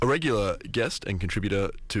A regular guest and contributor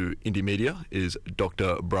to Indie Media is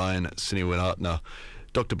Dr. Brian Sinivaratna.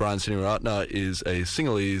 Dr. Brian Sinivaratna is a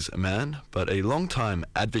Sinhalese man, but a long-time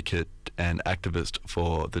advocate and activist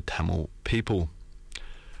for the Tamil people.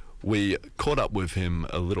 We caught up with him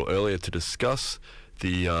a little earlier to discuss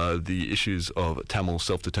the issues of Tamil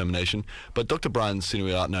self-determination, but Dr. Brian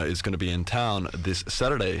Sinivaratna is going to be in town this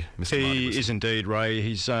Saturday, Mr. He is indeed, Ray.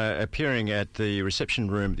 He's appearing at the reception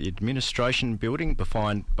room at the administration building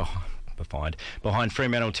behind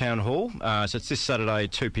Fremantle Town Hall. So it's this Saturday,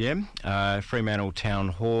 2 p.m, Fremantle Town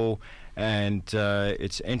Hall, and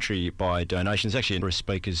it's entry by donations. Actually, a number of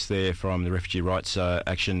speakers there from the Refugee Rights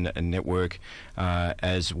Action Network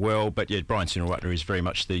as well. But yeah, Brian Sinivaratna is very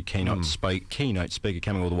much the keynote speaker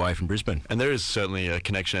coming all the way from Brisbane. And there is certainly a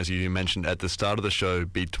connection, as you mentioned at the start of the show,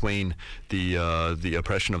 between the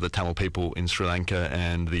oppression of the Tamil people in Sri Lanka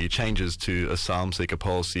and the changes to asylum seeker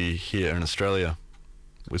policy here in Australia.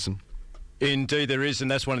 Listen. Indeed there is, and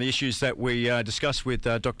that's one of the issues that we discussed with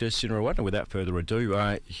Dr. Sinivaratna. Without further ado,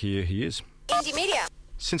 here he is. Indie Media.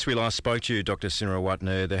 Since we last spoke to you, Dr.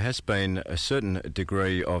 Sinivaratna, there has been a certain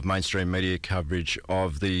degree of mainstream media coverage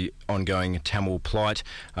of the ongoing Tamil plight,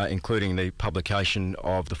 including the publication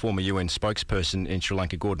of the former UN spokesperson in Sri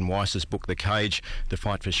Lanka, Gordon Weiss's book, The Cage, The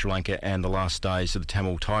Fight for Sri Lanka and the Last Days of the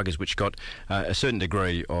Tamil Tigers, which got a certain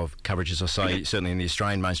degree of coverage, as I say, certainly in the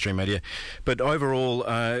Australian mainstream media. But overall,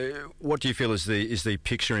 what do you feel is the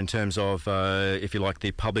picture in terms of, if you like,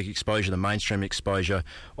 the public exposure, the mainstream exposure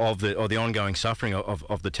of the ongoing suffering of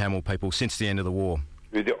the Tamil people since the end of the war?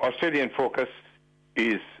 The Australian focus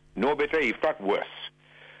is no better, if not worse.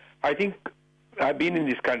 I think I've been in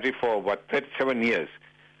this country for, 37 years.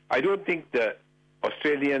 I don't think the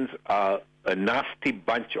Australians are a nasty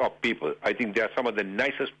bunch of people. I think they are some of the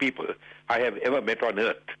nicest people I have ever met on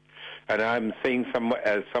earth. And I'm saying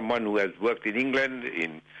as someone who has worked in England,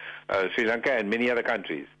 in Sri Lanka and many other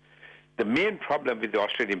countries. The main problem with the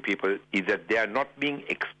Australian people is that they are not being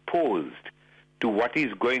exposed to what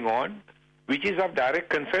is going on, which is of direct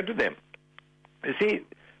concern to them. You see,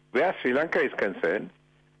 where Sri Lanka is concerned,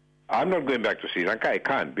 I'm not going back to Sri Lanka. I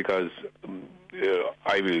can't, because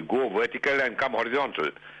I will go vertical and come horizontal.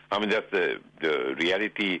 I mean, that's the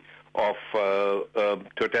reality of a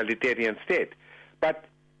totalitarian state. But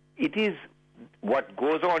it is what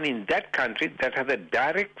goes on in that country that has a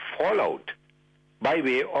direct fallout by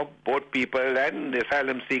way of both people and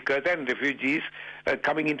asylum seekers and refugees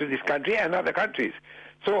coming into this country and other countries.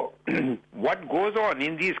 So what goes on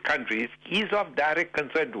in these countries is of direct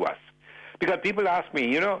concern to us. Because people ask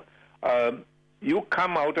me, you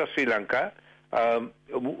come out of Sri Lanka,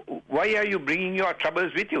 why are you bringing your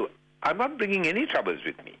troubles with you? I'm not bringing any troubles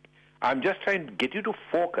with me. I'm just trying to get you to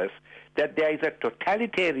focus that there is a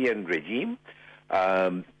totalitarian regime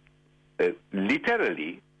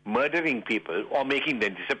literally murdering people or making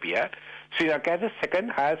them disappear. Sri Lanka has the second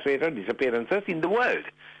highest rate of disappearances in the world.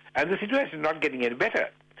 And the situation is not getting any better.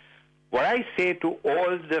 What I say to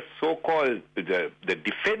all the so-called the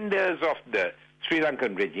defenders of the Sri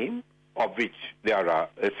Lankan regime, of which there are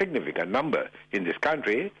a significant number in this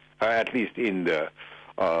country, at least in the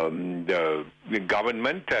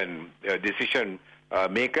government and decision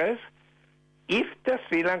makers, if the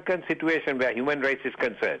Sri Lankan situation where human rights is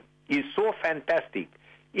concerned is so fantastic,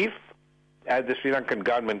 if, as the Sri Lankan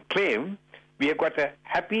government claim, we have got a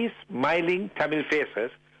happy, smiling Tamil faces,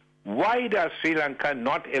 why does Sri Lanka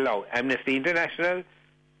not allow Amnesty International,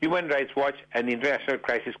 Human Rights Watch and International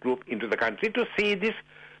Crisis Group into the country to see this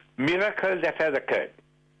miracle that has occurred?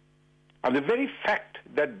 And the very fact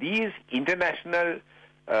that these international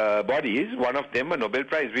bodies, one of them a Nobel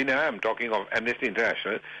Prize winner, I'm talking of Amnesty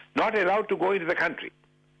International, not allowed to go into the country,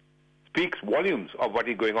 speaks volumes of what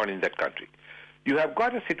is going on in that country. You have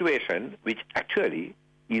got a situation which actually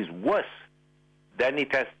is worse than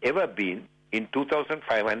it has ever been in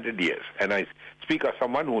 2,500 years. And I speak of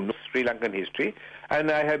someone who knows Sri Lankan history, and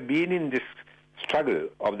I have been in this struggle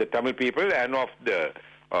of the Tamil people and of the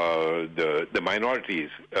minorities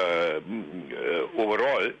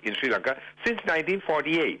overall in Sri Lanka since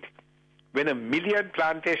 1948, when 1 million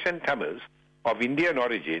plantation Tamils of Indian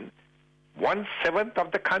origin, 1/7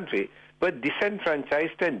 of the country, were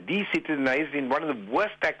disenfranchised and decitizenized in one of the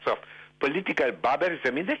worst acts of political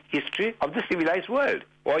barbarism in the history of the civilized world,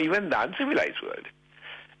 or even the uncivilized world.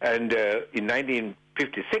 And in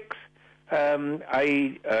 1956,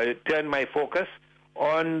 I turned my focus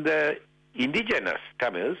on the indigenous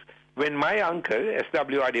Tamils when my uncle,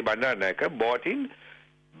 S.W.R.D. Bandaranaike, brought in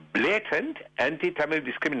blatant anti-Tamil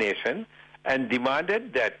discrimination and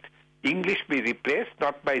demanded that English be replaced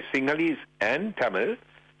not by Sinhalese and Tamil,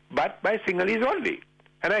 but by Sinhalese only.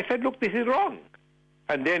 And I said, look, this is wrong.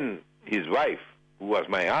 And then his wife, who was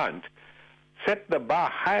my aunt, set the bar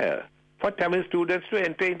higher for Tamil students to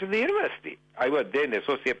enter into the university. I was then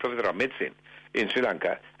Associate Professor of Medicine in Sri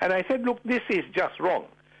Lanka, and I said, look, this is just wrong.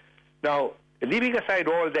 Now, leaving aside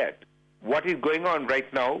all that, what is going on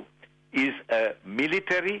right now is a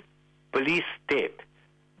military police state.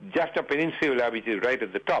 Just a peninsula, which is right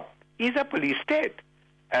at the top, is a police state.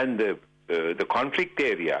 And the conflict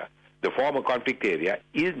area, the former conflict area,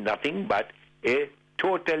 is nothing but a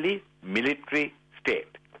totally military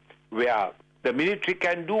state, where the military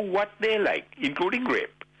can do what they like, including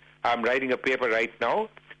rape. I'm writing a paper right now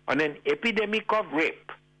on an epidemic of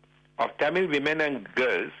rape of Tamil women and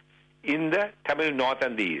girls in the Tamil North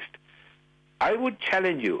and the East. I would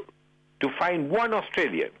challenge you to find one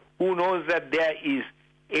Australian who knows that there is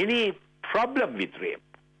any problem with rape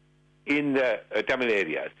in the Tamil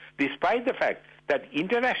areas, despite the fact that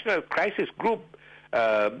International Crisis Group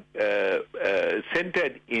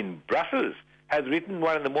centered in Brussels has written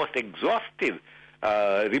one of the most exhaustive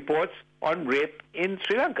reports on rape in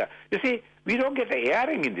Sri Lanka. You see, we don't get a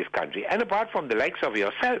hearing in this country, and apart from the likes of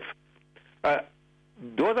yourself,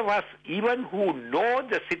 those of us, even who know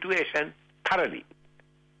the situation thoroughly,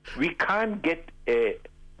 we can't get a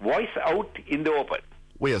voice out in the open.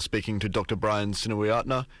 We are speaking to Dr. Brian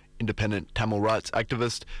Sinawiratna, independent Tamil rights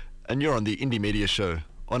activist, and you're on the Indie Media Show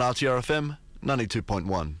on RTRFM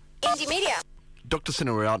 92.1. Indie Media. Dr.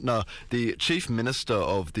 Sinawiratna, the Chief Minister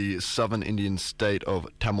of the southern Indian state of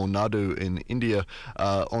Tamil Nadu in India,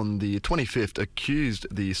 on the 25th accused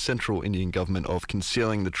the central Indian government of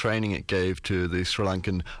concealing the training it gave to the Sri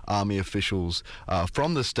Lankan army officials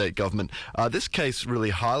from the state government. This case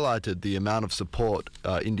really highlighted the amount of support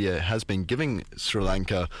India has been giving Sri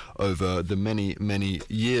Lanka over the many, many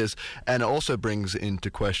years, and it also brings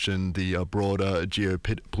into question the broader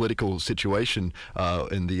geopolitical situation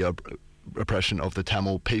in the oppression of the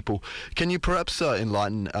Tamil people. Can you perhaps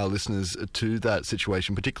enlighten our listeners to that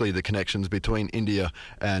situation, particularly the connections between India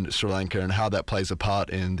and Sri Lanka and how that plays a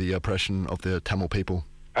part in the oppression of the Tamil people?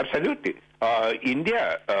 Absolutely.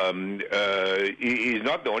 India is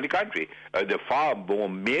not the only country. The far more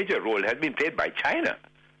major role has been played by China,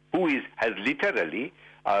 who has literally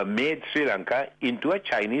made Sri Lanka into a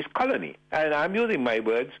Chinese colony. And I'm using my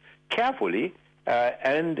words carefully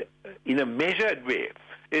and in a measured way.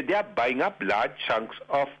 They are buying up large chunks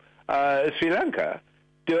of Sri Lanka,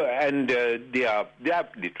 and they are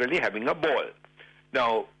literally having a ball.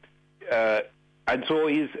 Now, and so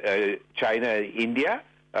is China and India.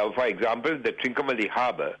 For example, the Trincomalee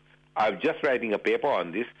Harbour, I'm just writing a paper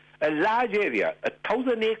on this. A large area,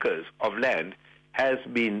 1,000 acres of land, has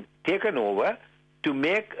been taken over to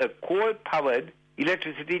make a coal-powered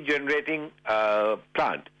electricity generating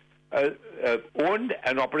plant owned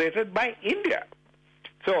and operated by India.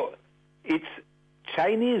 So it's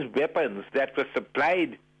Chinese weapons that were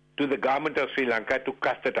supplied to the government of Sri Lanka to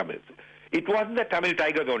crush the Tamils. It wasn't the Tamil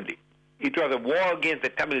Tigers only. It was a war against the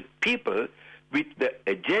Tamil people with the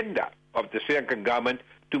agenda of the Sri Lankan government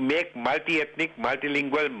to make multi-ethnic,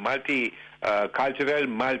 multilingual, multi-cultural,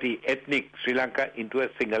 multi-ethnic Sri Lanka into a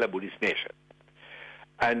singular Buddhist nation.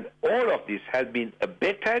 And all of this has been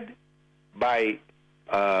abetted by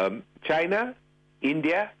China,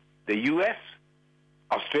 India, the US,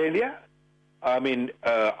 Australia. I mean,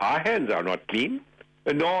 our hands are not clean,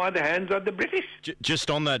 nor are the hands of the British. Just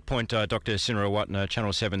on that point, Dr. Sinawiratna,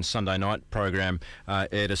 Channel 7's Sunday night program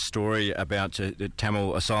aired a story about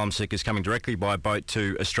Tamil asylum seekers coming directly by boat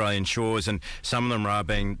to Australian shores, and some of them are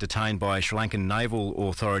being detained by Sri Lankan naval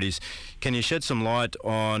authorities. Can you shed some light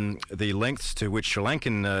on the lengths to which Sri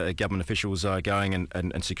Lankan government officials are going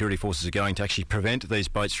and security forces are going to actually prevent these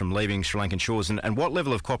boats from leaving Sri Lankan shores, and what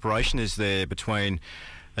level of cooperation is there between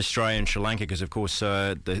Australia and Sri Lanka? Because, of course,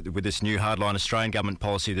 with this new hardline Australian government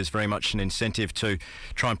policy, there's very much an incentive to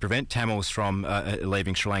try and prevent Tamils from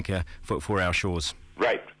leaving Sri Lanka for our shores.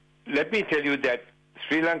 Right. Let me tell you that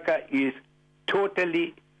Sri Lanka is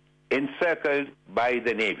totally encircled by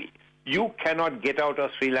the Navy. You cannot get out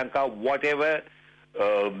of Sri Lanka whatever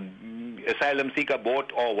asylum seeker boat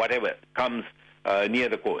or whatever comes near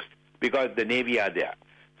the coast, because the Navy are there.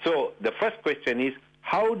 So the first question is,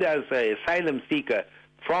 how does an asylum seeker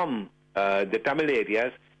from the Tamil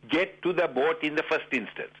areas get to the boat in the first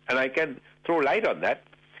instance? And I can throw light on that.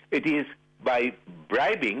 It is by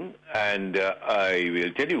bribing, and I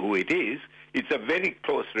will tell you who it is. It's a very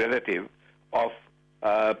close relative of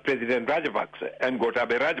President Rajapaksa and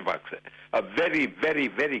Gotabaya Rajapaksa, a very, very,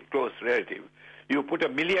 very close relative. You put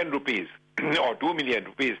 $1 million or 2 million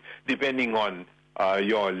rupees, depending on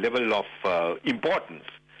your level of importance,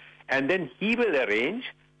 and then he will arrange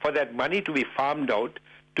for that money to be farmed out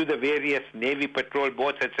to the various Navy patrol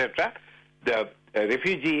boats, etc. The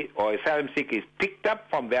refugee or asylum seeker is picked up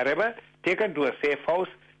from wherever, taken to a safe house,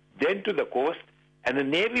 then to the coast, and the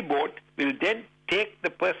Navy boat will then take the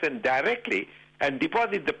person directly and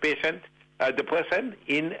deposit the person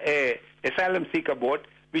in a asylum seeker boat,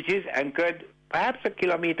 which is anchored perhaps a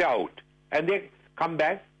kilometer out, and they come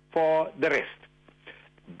back for the rest.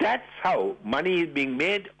 That's how money is being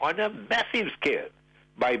made on a massive scale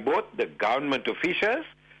by both the government officials,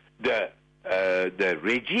 the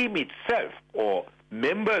regime itself, or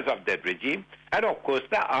members of that regime, and of course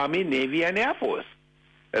the Army, Navy, and Air Force.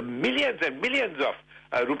 Millions and millions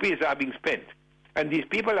of rupees are being spent, and these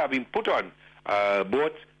people are being put on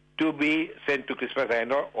boats to be sent to Christmas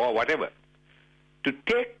Island or whatever. To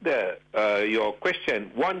take your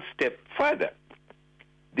question one step further,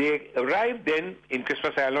 they arrive then in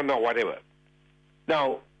Christmas Island or whatever.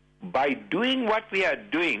 Now, by doing what we are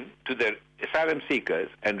doing to the asylum seekers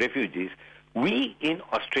and refugees, we in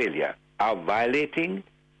Australia are violating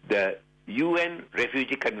the UN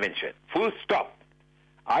Refugee Convention. Full stop.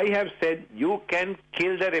 I have said you can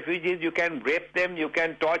kill the refugees, you can rape them, you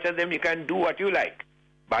can torture them, you can do what you like.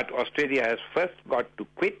 But Australia has first got to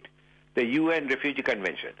quit the UN Refugee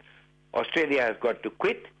Convention. Australia has got to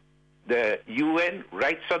quit the UN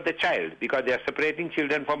Rights of the Child because they are separating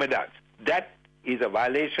children from adults. That is a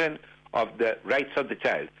violation of the rights of the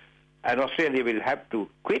child. And Australia will have to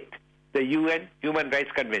quit the UN Human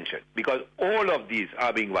Rights Convention because all of these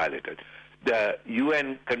are being violated. The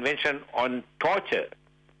UN Convention on Torture,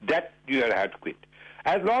 that you will have to quit.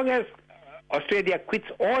 As long as Australia quits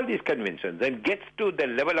all these conventions and gets to the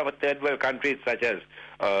level of a third world countries such as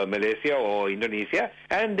Malaysia or Indonesia,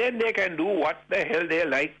 and then they can do what the hell they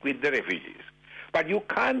like with the refugees. But you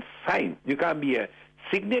can't sign, you can't be a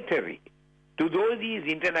signatory to these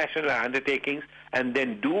international undertakings and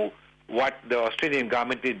then do what the Australian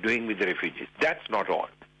government is doing with the refugees. That's not all.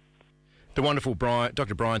 The wonderful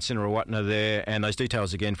Dr. Brian Sinirawatna there, and those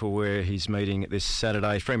details again for where he's meeting this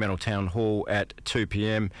Saturday, Fremantle Town Hall at 2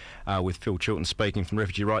 p.m, with Phil Chilton speaking from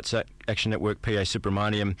Refugee Rights Action Network, PA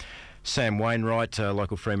Subramaniam, Sam Wainwright,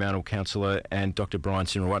 local Fremantle councillor, and Dr. Brian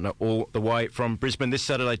Sinirawatna, all the way from Brisbane this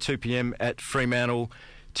Saturday, 2 p.m, at Fremantle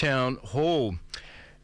Town Hall.